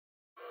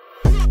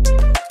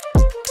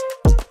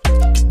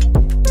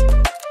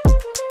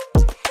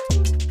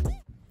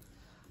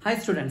Hi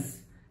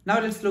students,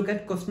 now let's look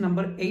at question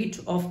number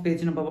 8 of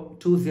page number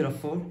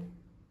 204.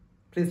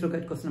 Please look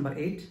at question number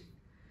 8.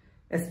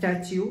 A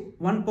statue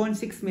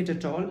 1.6 meter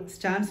tall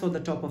stands on the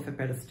top of a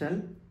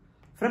pedestal.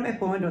 From a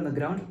point on the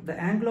ground, the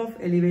angle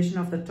of elevation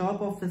of the top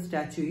of the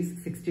statue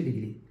is 60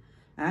 degree.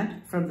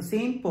 And from the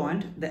same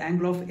point, the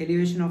angle of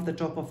elevation of the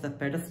top of the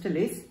pedestal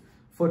is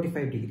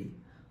 45 degree.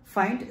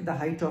 Find the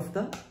height of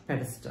the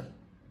pedestal.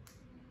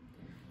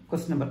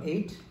 Question number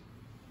 8.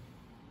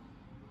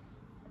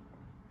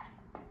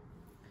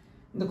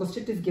 The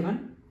question is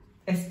given,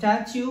 a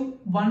statue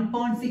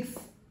 1.6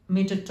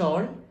 meter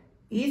tall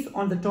is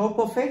on the top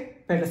of a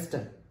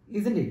pedestal,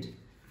 isn't it?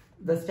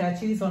 The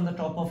statue is on the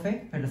top of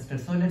a pedestal.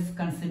 So let's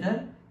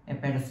consider a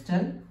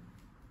pedestal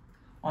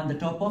on the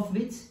top of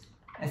which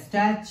a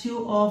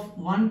statue of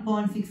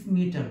 1.6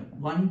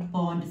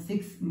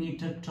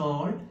 meter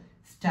tall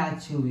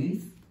statue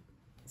is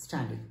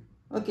standing.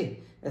 Okay,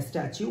 a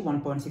statue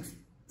 1.6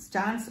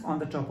 stands on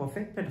the top of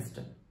a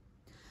pedestal.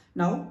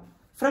 Now,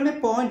 from a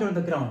point on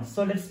the ground,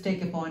 so let's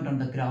take a point on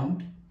the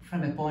ground.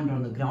 From a point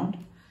on the ground,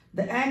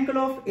 the angle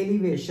of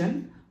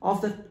elevation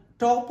of the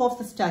top of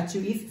the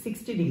statue is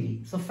 60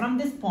 degree. So from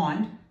this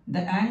point, the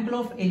angle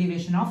of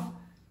elevation of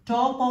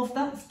top of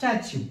the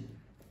statue.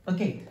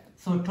 Okay,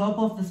 so top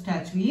of the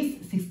statue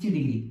is 60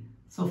 degree.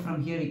 So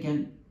from here you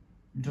can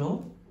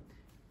draw.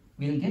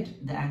 We'll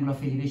get the angle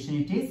of elevation.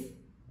 It is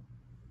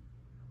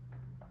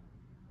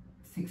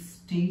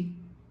 60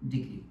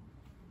 degree.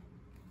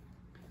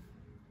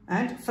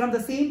 And from the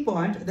same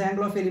point, the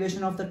angle of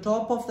elevation of the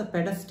top of the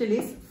pedestal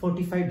is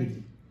 45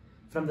 degree.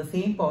 From the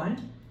same point,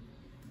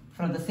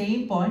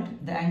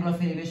 the angle of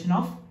elevation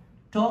of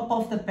top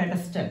of the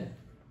pedestal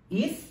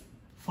is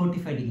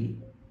 45 degree.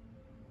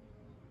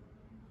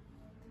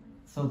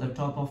 So the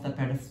top of the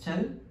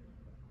pedestal,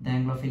 the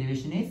angle of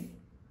elevation is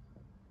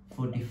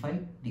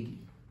 45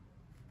 degree.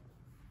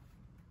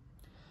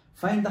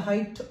 Find the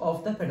height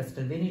of the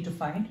pedestal. We need to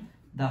find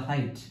the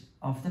height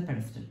of the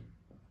pedestal.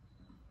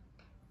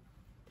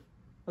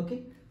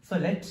 Okay, so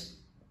let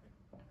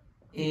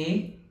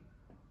A,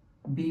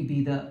 B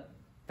be the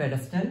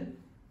pedestal,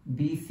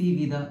 BC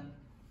be the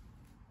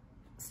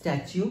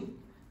statue,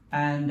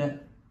 and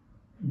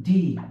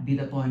D be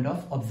the point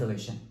of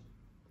observation.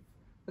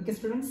 Okay,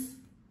 students.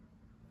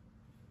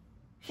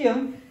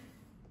 Here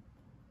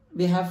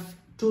we have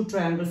two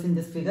triangles in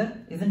this figure,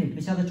 isn't it?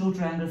 Which are the two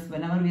triangles?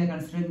 Whenever we are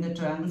considering the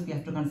triangles, we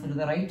have to consider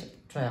the right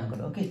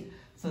triangle. Okay,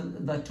 so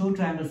the two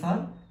triangles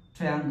are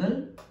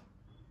triangle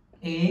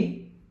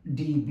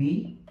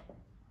ADB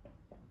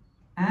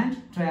and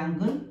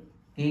triangle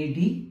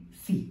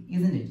ADC,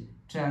 isn't it?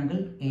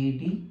 Triangle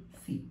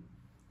ADC.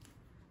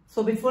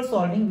 So before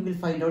solving, we will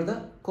find out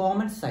the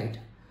common side.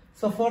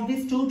 So for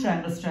these two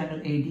triangles, triangle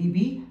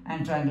ADB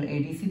and triangle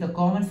ADC, the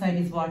common side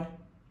is what?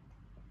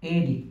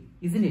 AD,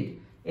 isn't it?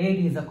 AD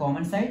is the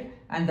common side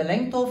and the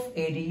length of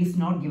AD is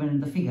not given in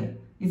the figure,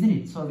 isn't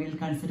it? So we will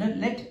consider,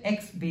 let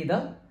X be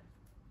the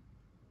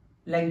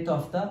length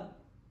of the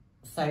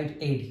side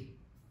AD.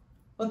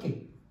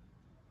 Okay.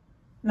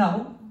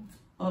 Now,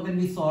 when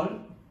we solve,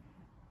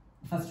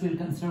 first we will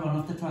consider one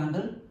of the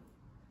triangle.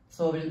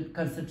 So we will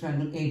consider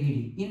triangle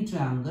ABD. In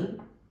triangle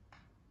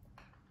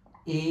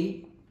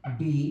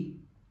ABD,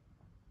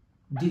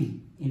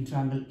 in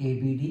triangle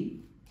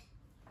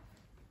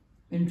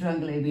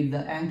ABD,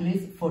 the angle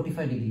is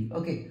 45 degree.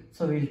 Okay,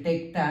 so we will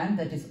take tan,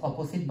 that is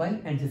opposite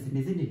by adjacent,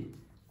 isn't it?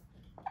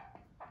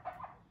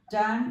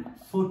 Tan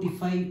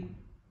 45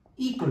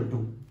 equal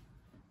to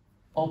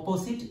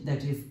opposite,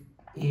 that is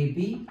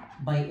AB,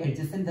 by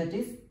adjacent, that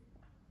is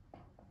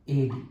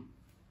AD.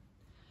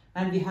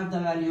 And we have the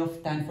value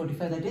of tan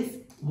 45, that is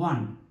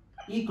 1,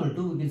 equal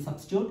to, we will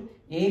substitute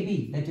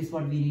AB, that is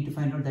what we need to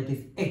find out, that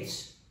is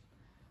H,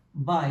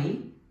 by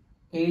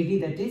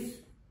AD, that is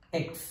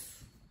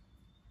X.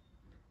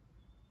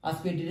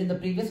 As we did in the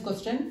previous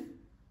question,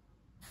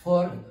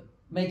 for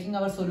making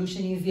our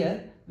solution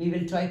easier, we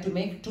will try to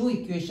make two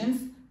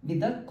equations with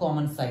the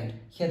common side.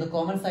 Here the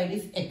common side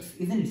is X,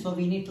 isn't it? So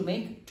we need to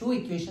make two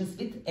equations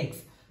with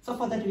X. So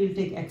for that we will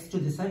take X to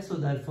this side. So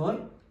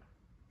therefore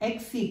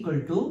X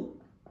equal to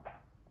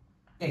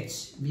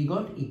H. We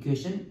got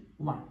equation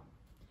 1.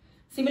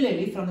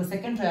 Similarly, from the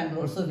second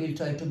triangle also we will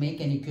try to make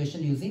an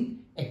equation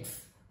using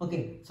X.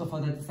 Okay, so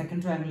for that the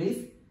second triangle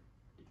is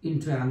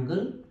in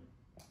triangle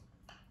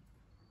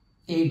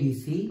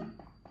ADC,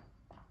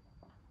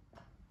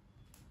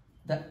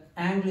 the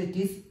angle it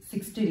is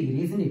 60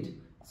 degree, isn't it?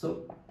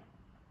 So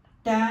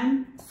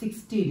tan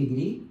 60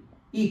 degree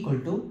equal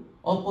to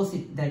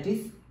opposite, that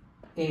is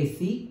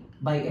AC,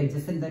 by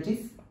adjacent, that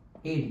is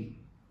AD,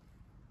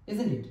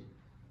 isn't it?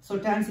 So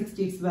tan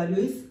 60, its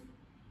value is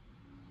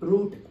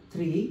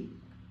 √3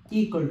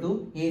 equal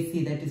to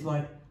AC, that is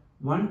what?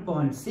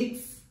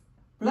 1.6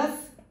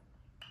 plus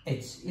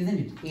H, isn't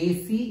it?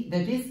 AC,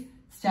 that is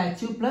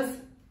statue plus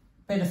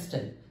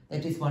pedestal,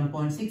 that is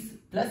 1.6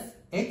 plus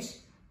H,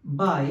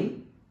 by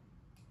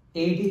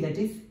AD, that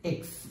is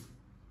X.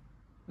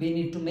 We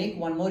need to make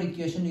one more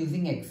equation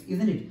using X,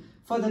 isn't it?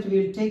 For that we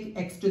will take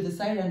X to the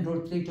side and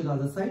 √3 to the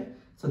other side.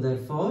 So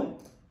therefore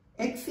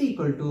x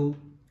equal to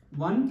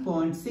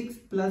 1.6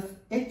 plus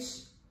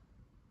h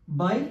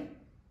by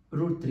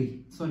root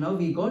 3. So now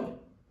we got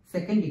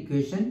second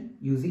equation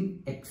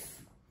using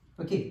x.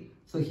 Okay,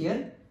 so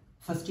here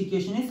first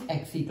equation is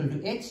x equal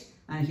to h,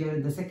 and here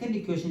the second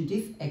equation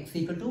is x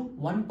equal to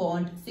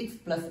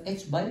 1.6 plus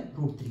h by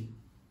root 3.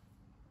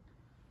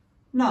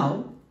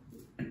 Now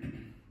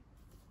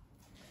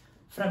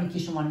from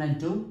equation 1 and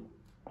 2,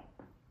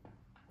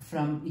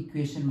 from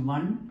equation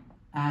 1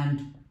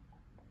 and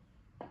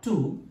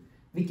 2,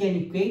 we can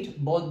equate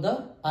both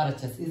the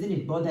RHS, isn't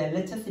it? Both the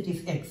LHS, it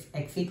is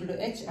x equal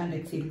to h and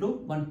x equal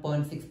to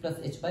 1.6 plus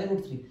h by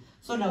root 3.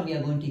 So now we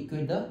are going to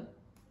equate the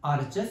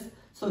RHS.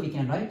 So we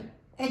can write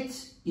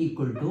h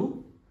equal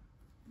to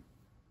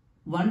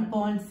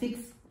 1.6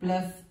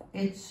 plus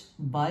h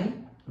by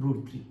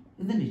root 3,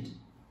 isn't it?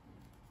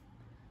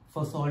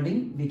 For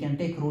solving, we can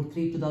take root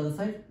 3 to the other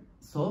side.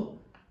 So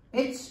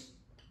h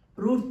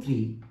root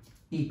 3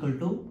 equal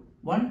to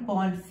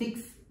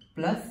 1.6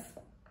 plus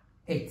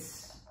h,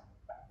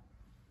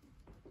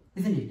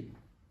 isn't it?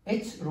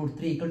 H root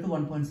 3 equal to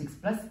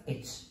 1.6 plus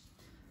h.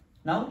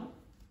 Now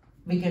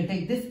we can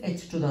take this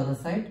h to the other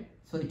side.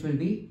 So it will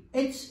be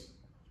h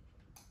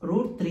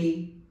root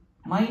 3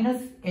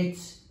 minus h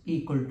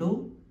equal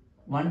to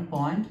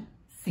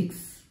 1.6.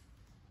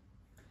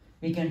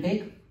 We can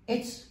take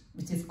h,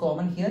 which is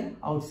common here,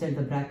 outside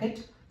the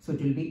bracket. So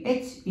it will be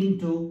h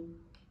into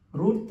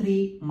root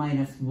 3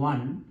 minus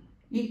 1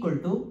 equal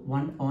to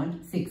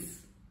 1.6.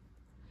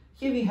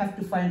 Here we have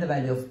to find the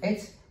value of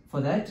h.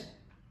 For that,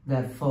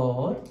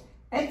 therefore,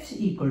 h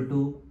equal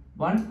to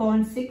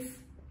 1.6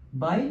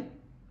 by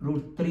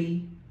root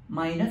 3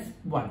 minus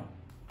 1.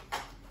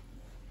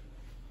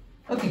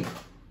 Okay,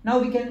 now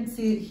we can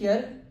see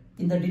here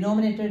in the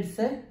denominator it's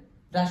a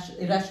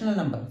irrational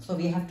number. So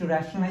we have to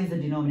rationalize the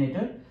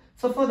denominator.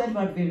 So for that,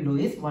 what we will do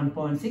is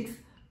 1.6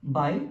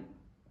 by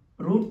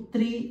root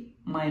 3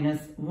 minus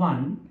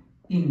 1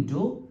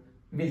 into,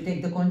 we will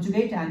take the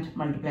conjugate and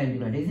multiply and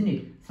divide, isn't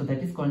it? So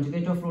that is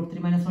conjugate of root 3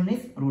 minus 1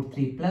 is root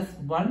 3 plus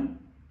 1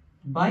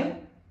 by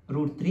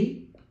root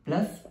 3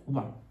 plus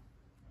 1.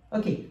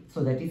 Okay,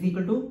 so that is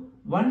equal to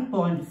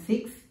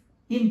 1.6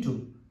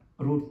 into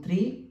root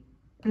 3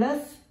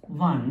 plus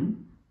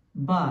 1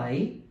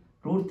 by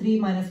root 3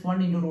 minus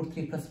 1 into root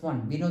 3 plus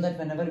 1. We know that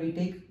whenever we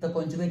take the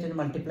conjugate and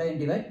multiply and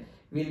divide,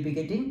 we will be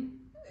getting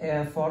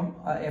a form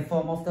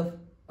of the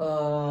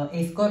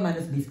a square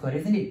minus b square,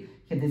 isn't it?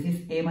 Here this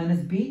is a minus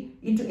b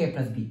into a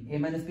plus b. A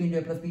minus b into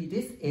a plus b, it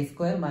is a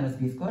square minus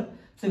b square.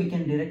 So we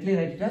can directly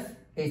write it as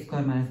a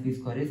square minus b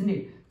square, isn't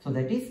it? So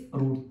that is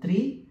root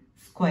 3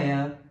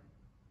 square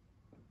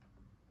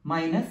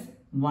minus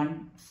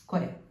 1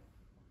 square.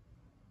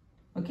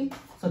 Okay,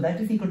 so that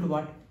is equal to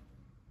what?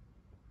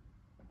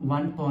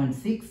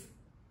 1.6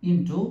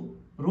 into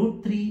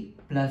root 3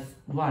 plus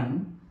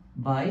 1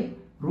 by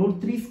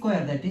root 3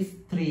 square, that is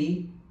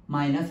 3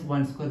 minus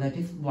 1 square, that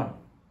is 1.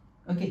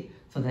 Okay,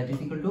 so that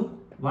is equal to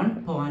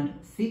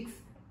 1.6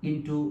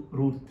 into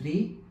root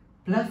 3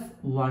 plus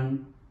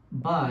 1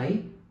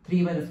 by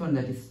 3 minus 1,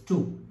 that is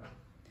 2.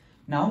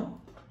 Now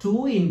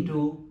 2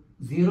 into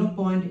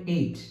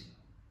 0.8.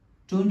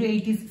 2 into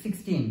 8 is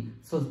 16.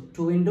 So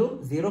 2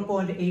 into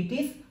 0.8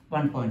 is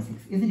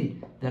 1.6, isn't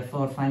it?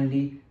 Therefore,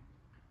 finally,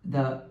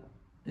 the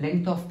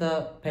length of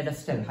the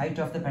pedestal, height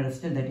of the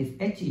pedestal, that is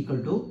h equal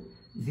to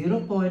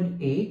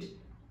 0.8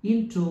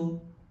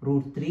 into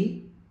root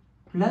 3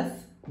 plus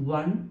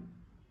 1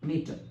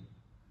 meter.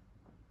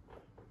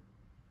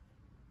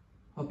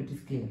 Hope it is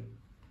clear.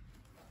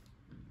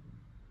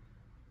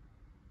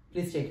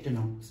 Please take it to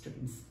note,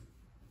 students.